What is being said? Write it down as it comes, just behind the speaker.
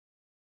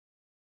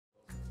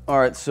All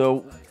right,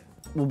 so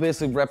we'll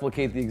basically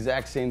replicate the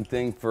exact same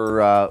thing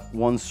for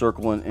one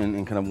circle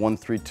and kind of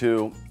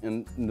 1-3-2.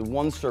 And the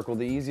one circle,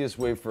 the easiest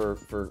way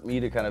for me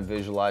to kind of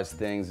visualize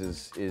things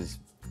is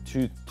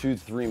two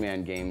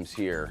 3-man games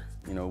here.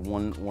 You know,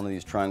 one of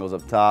these triangles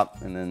up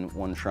top and then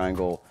one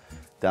triangle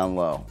down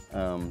low.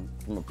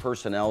 From a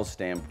personnel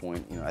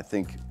standpoint, you know, I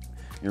think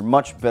you're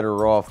much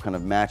better off kind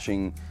of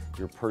matching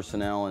your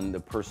personnel and the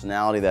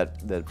personality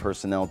that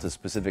personnel to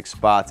specific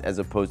spots, as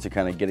opposed to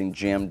kind of getting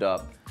jammed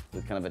up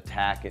with kind of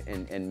attack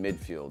and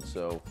midfield.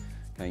 So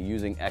kind of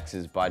using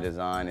X's by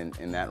design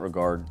in that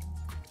regard.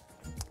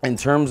 In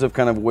terms of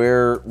kind of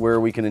where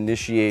we can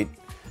initiate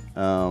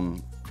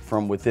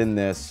from within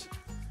this,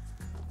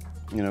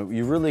 you know,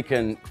 you really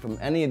can, from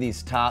any of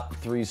these top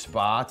 3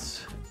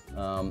 spots,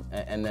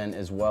 and then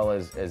as well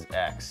as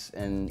X.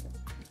 And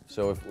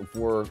so if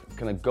we're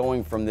kind of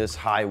going from this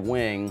high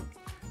wing,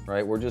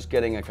 right, we're just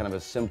getting a kind of a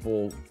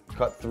simple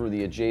cut through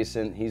the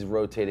adjacent. He's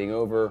rotating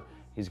over,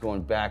 he's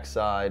going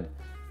backside,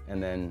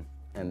 and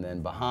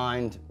then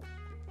behind.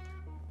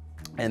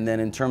 And then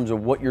in terms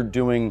of what you're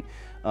doing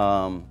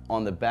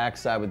on the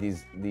backside with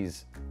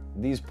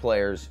these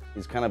players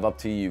is kind of up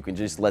to you. You can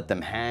just let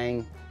them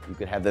hang. You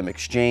could have them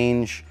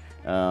exchange.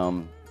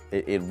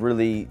 It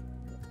really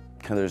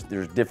kind of,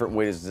 there's different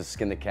ways to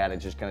skin the cat. It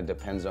just kind of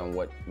depends on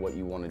what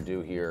you want to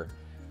do here.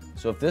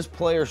 So if this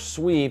player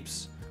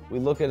sweeps, we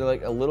look at it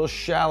like a little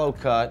shallow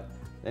cut,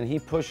 then he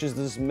pushes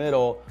this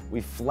middle, we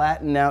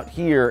flatten out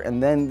here,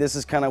 and then this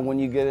is kind of when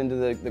you get into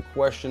the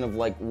question of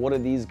like, what do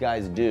these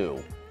guys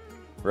do,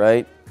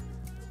 right?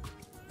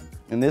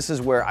 And this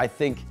is where I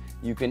think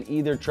you can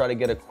either try to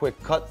get a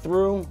quick cut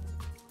through,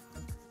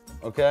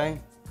 okay?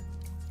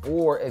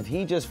 Or if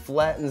he just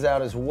flattens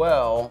out as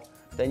well,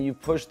 then you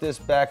push this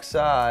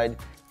backside,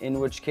 in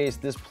which case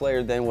this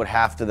player then would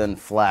have to then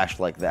flash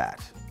like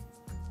that.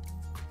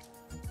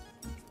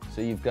 So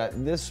you've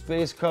got this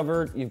space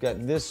covered, you've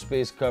got this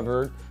space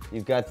covered,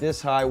 you've got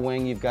this high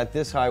wing, you've got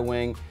this high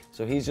wing.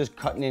 So he's just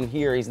cutting in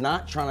here. He's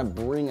not trying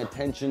to bring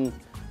attention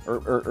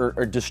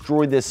or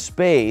destroy this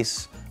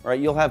space, right?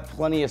 You'll have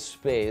plenty of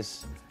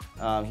space.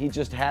 He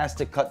just has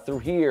to cut through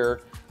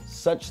here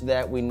such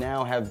that we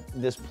now have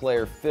this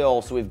player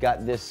fill, so we've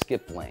got this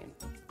skip lane.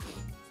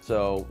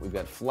 So we've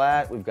got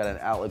flat, we've got an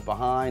outlet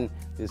behind,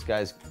 this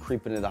guy's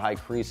creeping into the high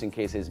crease in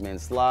case his man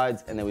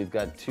slides, and then we've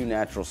got 2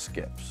 natural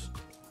skips.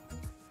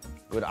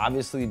 It would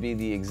obviously be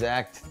the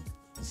exact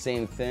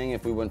same thing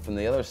if we went from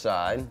the other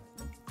side.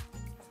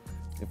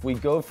 If we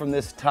go from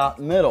this top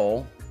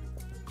middle,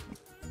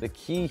 the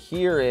key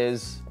here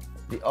is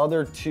the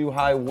other 2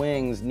 high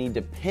wings need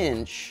to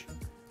pinch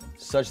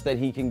such that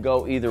he can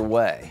go either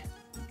way.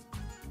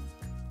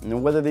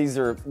 And whether this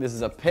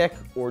is a pick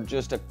or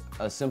just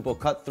a simple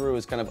cut through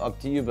is kind of up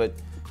to you, but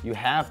you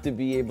have to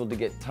be able to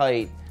get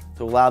tight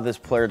to allow this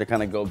player to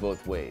kind of go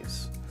both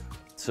ways.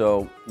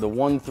 So the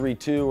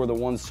 1-3-2 or the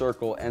one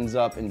circle ends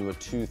up into a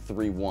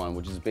 2-3-1,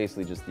 which is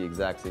basically just the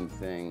exact same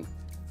thing,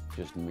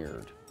 just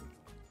mirrored.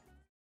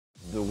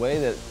 The way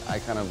that I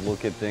kind of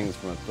look at things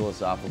from a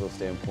philosophical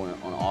standpoint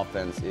on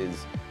offense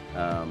is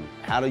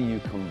how do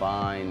you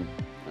combine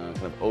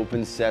kind of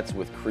open sets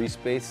with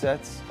crease-based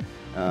sets,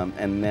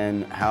 and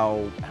then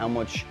how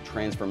much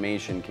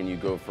transformation can you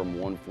go from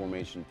one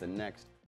formation to the next